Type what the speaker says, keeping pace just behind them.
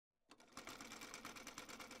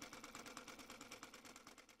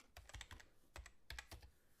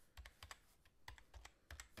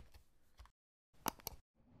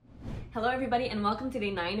Hello everybody and welcome to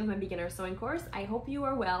day 9 of my beginner sewing course. I hope you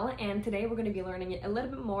are well, and today we're going to be learning a little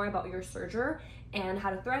bit more about your serger and how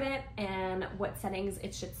to thread it and what settings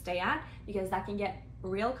it should stay at, because that can get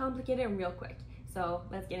real complicated and real quick. So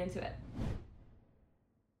let's get into it.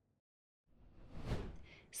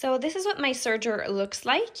 So this is what my serger looks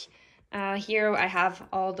like. Here I have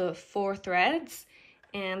all the 4 threads,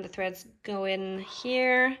 and the threads go in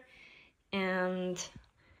here, and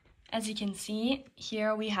as you can see,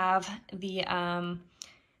 here we have the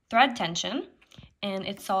thread tension, and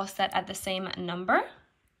it's all set at the same number.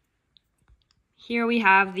 Here we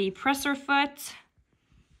have the presser foot.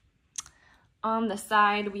 On the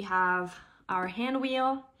side, we have our hand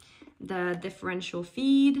wheel, the differential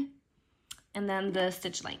feed, and then the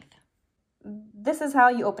stitch length. This is how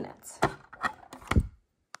you open it.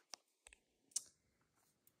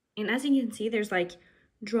 And as you can see, there's like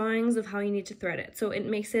drawings of how you need to thread it, so it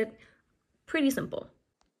makes it pretty simple.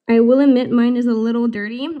 I will admit mine is a little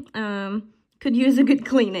dirty, could use a good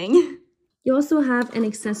cleaning. You also have an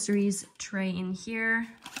accessories tray in here,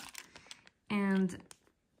 and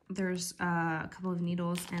there's a couple of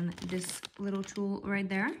needles and this little tool right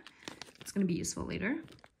there. It's going to be useful later.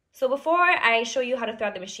 So before I show you how to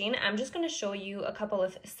thread the machine, I'm just going to show you a couple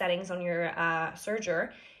of settings on your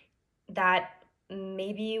serger that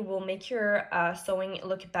maybe will make your sewing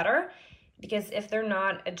look better, because if they're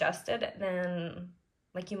not adjusted, then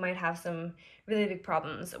like you might have some really big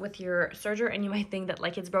problems with your serger, and you might think that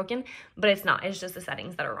like it's broken, but it's not. It's just the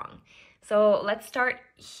settings that are wrong. So let's start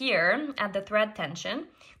here at the thread tension.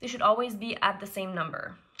 They should always be at the same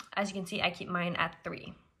number. As you can see, I keep mine at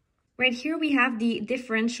 3. Right here we have the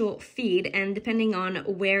differential feed, and depending on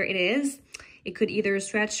where it is, it could either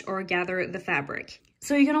stretch or gather the fabric.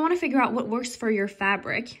 So you're gonna wanna figure out what works for your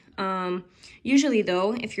fabric. Usually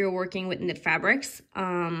though, if you're working with knit fabrics,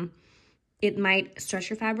 it might stretch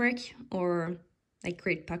your fabric or like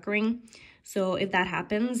create puckering. So if that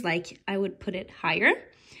happens, like I would put it higher,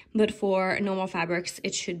 but for normal fabrics,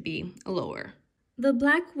 it should be lower. The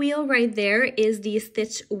black wheel right there is the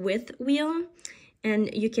stitch width wheel, and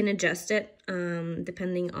you can adjust it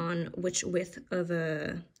depending on which width of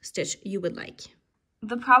a stitch you would like.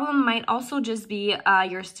 The problem might also just be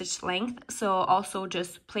your stitch length, so also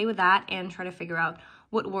just play with that and try to figure out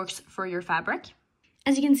what works for your fabric.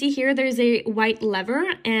 As you can see here, there's a white lever,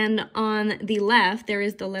 and on the left there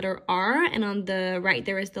is the letter R, and on the right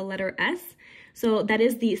there is the letter S. So that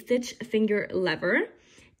is the stitch finger lever,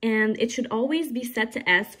 and it should always be set to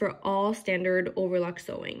S for all standard overlock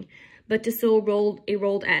sewing. But to sew a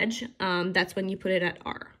rolled edge, that's when you put it at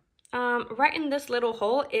R. Right in this little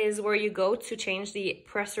hole is where you go to change the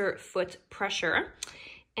presser foot pressure,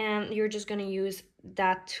 and you're just going to use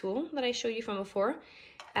that tool that I showed you from before.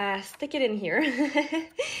 Stick it in here.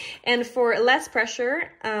 And for less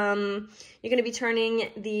pressure, you're going to be turning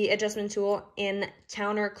the adjustment tool in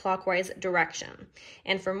counterclockwise direction,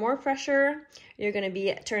 and for more pressure you're going to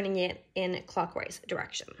be turning it in clockwise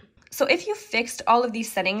direction. So if you fixed all of these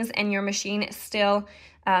settings and your machine still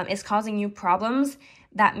is causing you problems,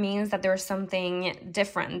 that means that there's something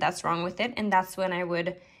different that's wrong with it, and that's when I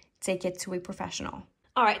would take it to a professional.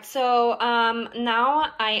 All right, so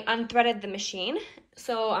now I unthreaded the machine,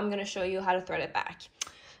 so I'm gonna show you how to thread it back.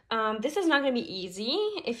 This is not gonna be easy.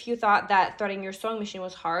 If you thought that threading your sewing machine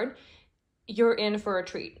was hard, you're in for a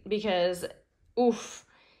treat, because oof,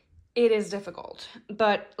 it is difficult.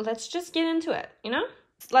 But let's just get into it, you know?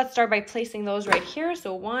 Let's start by placing those right here.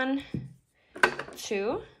 So 1,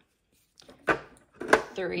 2,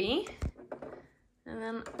 3, and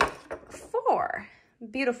then 4.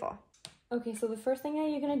 Beautiful. Okay, so the first thing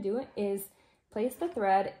that you're gonna do is place the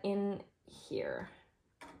thread in here.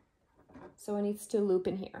 So it needs to loop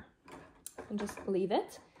in here. And just leave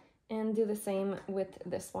it, and do the same with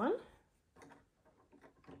this one.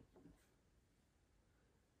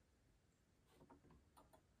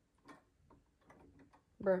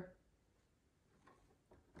 Brr.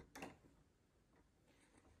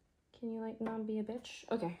 Can you like not be a bitch?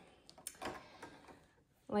 Okay.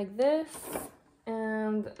 Like this,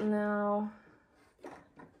 and now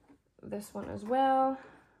this one as well,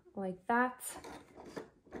 like that.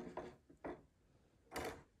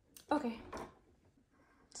 Okay.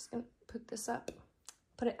 Just gonna put this up,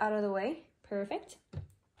 put it out of the way. Perfect.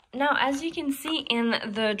 Now, as you can see in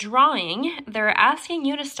the drawing, they're asking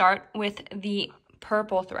you to start with the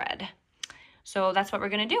purple thread. So that's what we're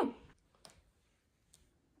gonna do.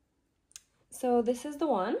 So this is the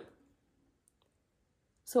one.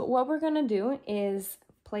 So what we're gonna do is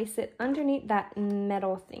place it underneath that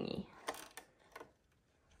metal thingy.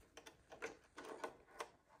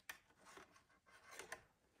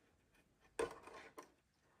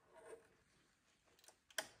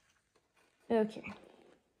 Okay.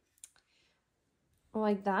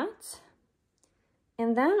 Like that.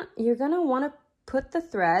 And then you're gonna wanna put the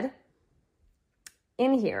thread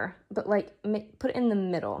in here, but like put it in the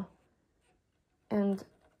middle. And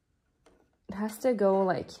it has to go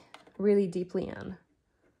like really deeply in.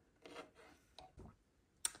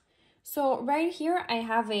 So right here, I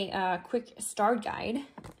have a quick start guide,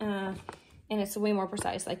 and it's way more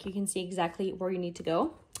precise. Like you can see exactly where you need to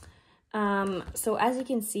go. So as you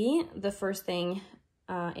can see, the first thing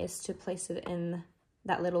is to place it in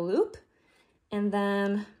that little loop. And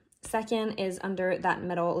then second is under that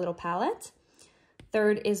middle little palette.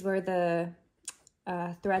 Third is where the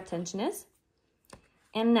thread tension is.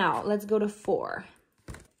 And now let's go to 4.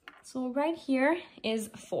 So right here is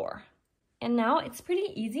 4. And now it's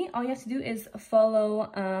pretty easy. All you have to do is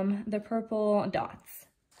follow the purple dots.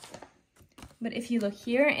 But if you look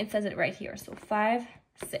here, it says it right here. So 5,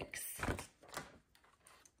 6.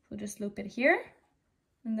 So just loop it here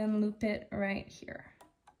and then loop it right here.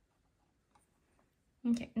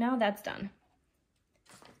 Okay, now that's done.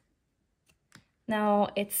 Now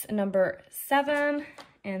it's number 7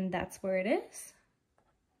 and that's where it is.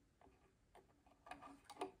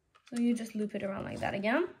 So you just loop it around like that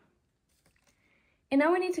again. And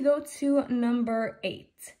now we need to go to number 8.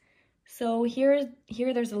 So here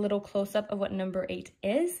there's a little close-up of what number 8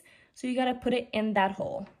 is. So you gotta put it in that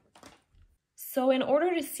hole. So in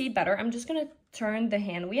order to see better, I'm just gonna turn the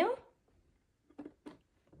hand wheel.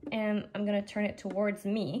 And I'm gonna turn it towards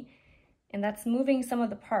me. And that's moving some of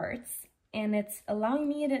the parts. And it's allowing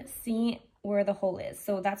me to see where the hole is.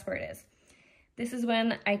 So that's where it is. This is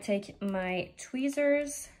when I take my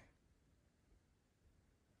tweezers.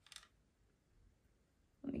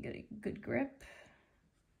 Let me get a good grip.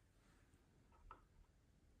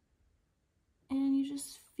 And you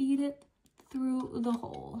just feed it through the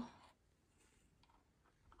hole.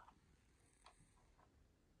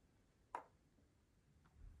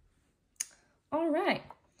 All right,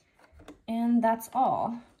 and that's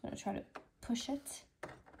all. I'm gonna try to push it.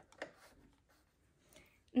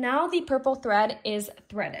 Now the purple thread is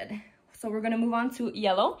threaded. So we're gonna move on to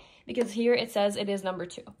yellow because here it says it is number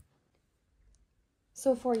 2.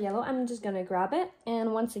 So for yellow, I'm just gonna grab it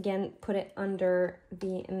and once again, put it under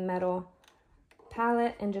the metal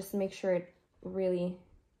palette and just make sure it really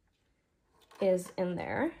is in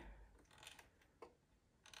there.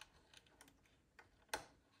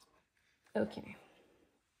 Okay.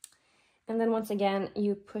 And then once again,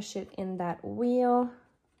 you push it in that wheel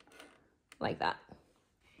like that.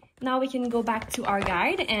 Now we can go back to our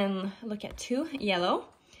guide and look at 2, yellow.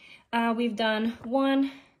 We've done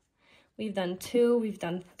 1, we've done 2, we've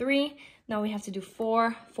done 3. Now we have to do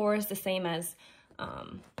 4. 4 is the same as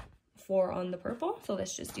 4 on the purple. So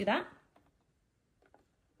let's just do that.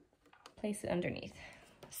 Place it underneath.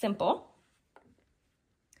 Simple.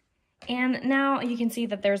 And now you can see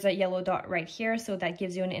that there's a yellow dot right here. So that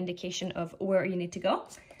gives you an indication of where you need to go.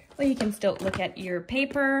 But you can still look at your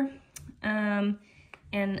paper.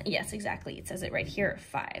 And yes, exactly. It says it right here,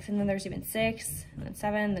 5. And then there's even 6, and then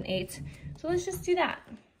 7, then 8. So let's just do that.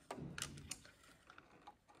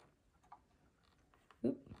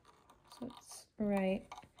 Oop. So it's right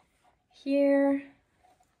here.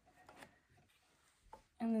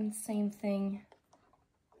 And then same thing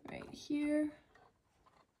right here.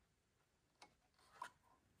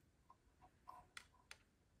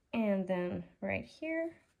 And then right here.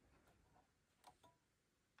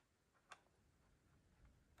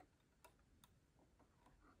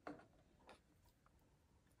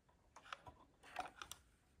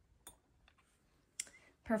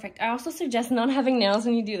 Perfect. I also suggest not having nails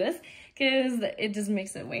when you do this because it just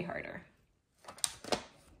makes it way harder.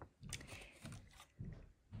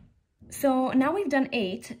 So now we've done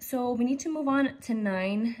 8, so we need to move on to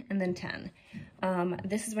 9 and then 10.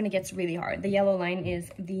 This is when it gets really hard. The yellow line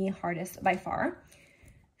is the hardest by far.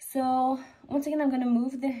 So once again, I'm going to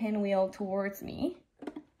move the hand wheel towards me.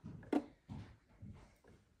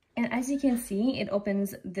 And as you can see, it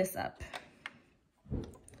opens this up.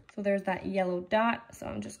 So there's that yellow dot. So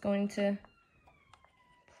I'm just going to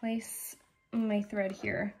place my thread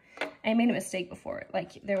here. I made a mistake before.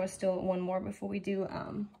 Like there was still one more before we do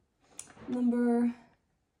number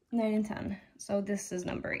 9 and 10. So this is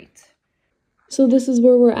number 8. So this is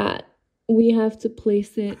where we're at. We have to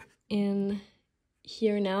place it in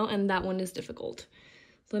here now, and that one is difficult.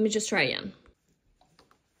 So let me just try again.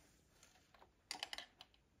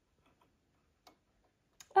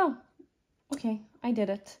 Oh, okay, I did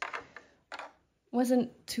it. Wasn't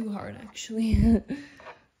too hard, actually.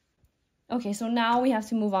 Okay, so now we have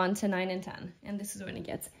to move on to 9 and 10, and this is when it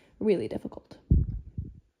gets really difficult.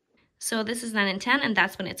 So this is 9 and 10, and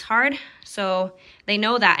that's when it's hard. So they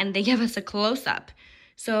know that, and they give us a close-up.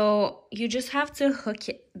 So you just have to hook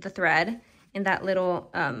the thread in that little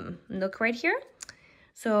nook right here.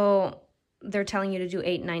 So they're telling you to do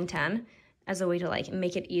 8, 9, 10 as a way to like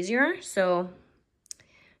make it easier. So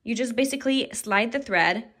you just basically slide the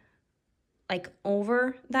thread like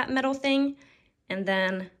over that metal thing and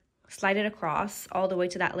then slide it across all the way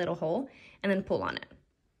to that little hole and then pull on it.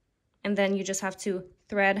 And then you just have to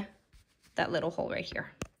thread that little hole right here.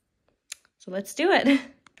 So let's do it.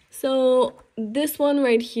 So this one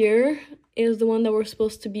right here is the one that we're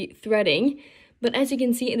supposed to be threading, but as you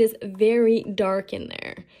can see, it is very dark in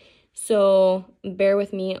there. So bear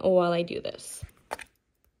with me while I do this.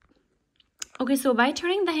 Okay, so by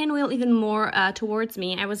turning the hand wheel even more towards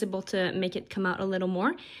me, I was able to make it come out a little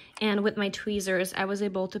more. And with my tweezers, I was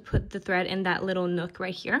able to put the thread in that little nook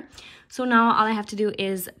right here. So now all I have to do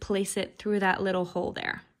is place it through that little hole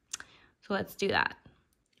there. So let's do that.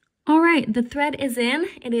 All right, the thread is in.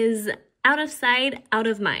 It is out of sight, out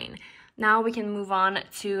of mind. Now we can move on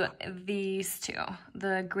to these two,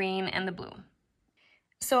 the green and the blue.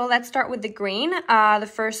 So let's start with the green.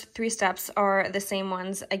 The first 3 steps are the same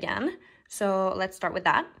ones again. So let's start with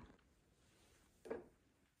that.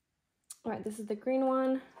 All right, this is the green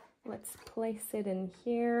one. Let's place it in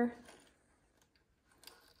here.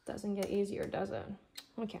 Doesn't get easier, does it?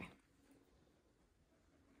 Okay.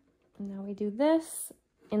 And now we do this.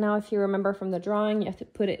 And now if you remember from the drawing, you have to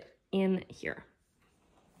put it in here.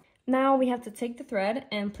 Now we have to take the thread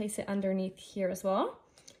and place it underneath here as well.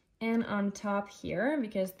 And on top here,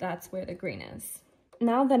 because that's where the green is.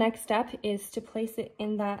 Now the next step is to place it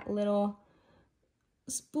in that little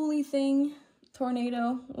spoolie thing,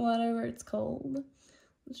 tornado, whatever it's called.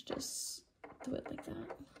 Let's just do it like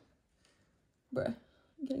that. Bruh,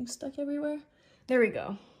 I'm getting stuck everywhere. There we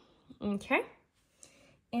go. Okay.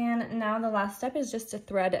 And now the last step is just to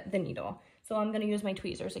thread the needle. So I'm gonna use my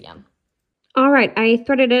tweezers again. All right, I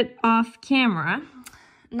threaded it off camera.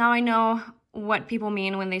 Now I know what people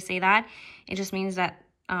mean when they say that. It just means that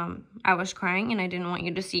I was crying and I didn't want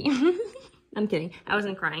you to see. I'm kidding, I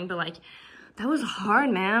wasn't crying, but like, that was hard,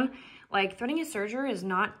 man. Like, threading a serger is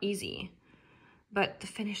not easy, but the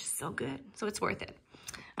finish is so good, so it's worth it.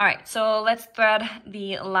 All right, so let's thread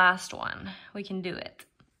the last one. We can do it.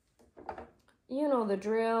 You know the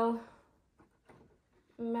drill.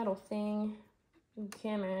 Metal thing.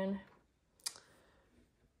 Come in.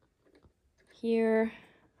 Here,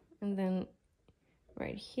 and then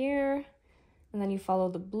right here. And then you follow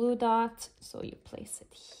the blue dot, so you place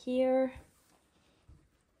it here.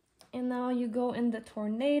 And now you go in the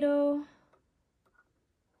tornado.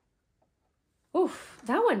 Oof,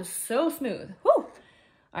 that one's so smooth. Woo! All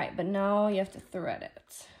right, but now you have to thread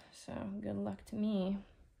it. So good luck to me.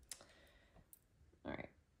 All right.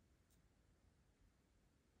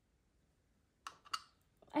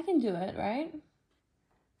 I can do it, right?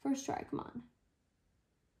 First try, come on.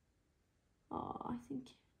 Oh, I think.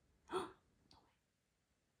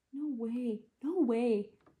 No way. No way.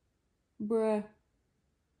 Bruh.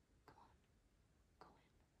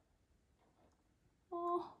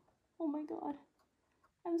 Oh my god.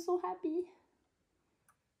 I'm so happy.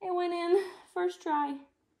 It went in. First try.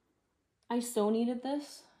 I so needed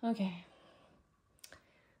this. Okay.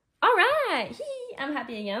 Alright. I'm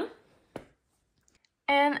happy again.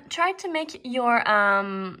 And try to make your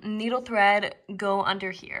needle thread go under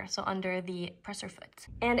here, so under the presser foot.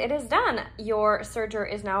 And it is done. Your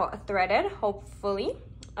serger is now threaded, hopefully.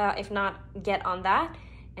 If not, get on that.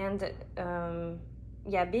 And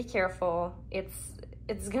yeah, be careful.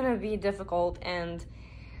 It's gonna be difficult and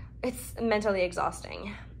it's mentally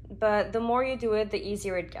exhausting. But the more you do it, the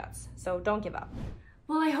easier it gets. So don't give up.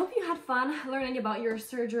 Well, I hope you had fun learning about your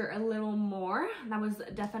serger a little more. That was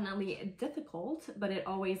definitely difficult, but it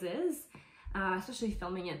always is. Especially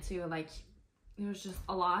filming it too, like, it was just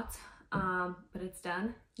a lot, but it's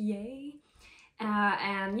done, yay.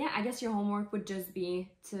 And yeah, I guess your homework would just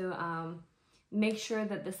be to make sure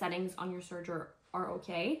that the settings on your serger are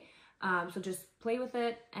okay. So just play with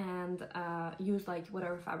it and use like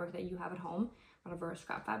whatever fabric that you have at home, whatever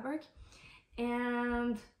scrap fabric.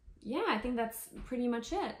 And yeah, I think that's pretty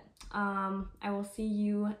much it. I will see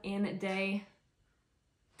you in day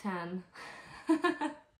 10.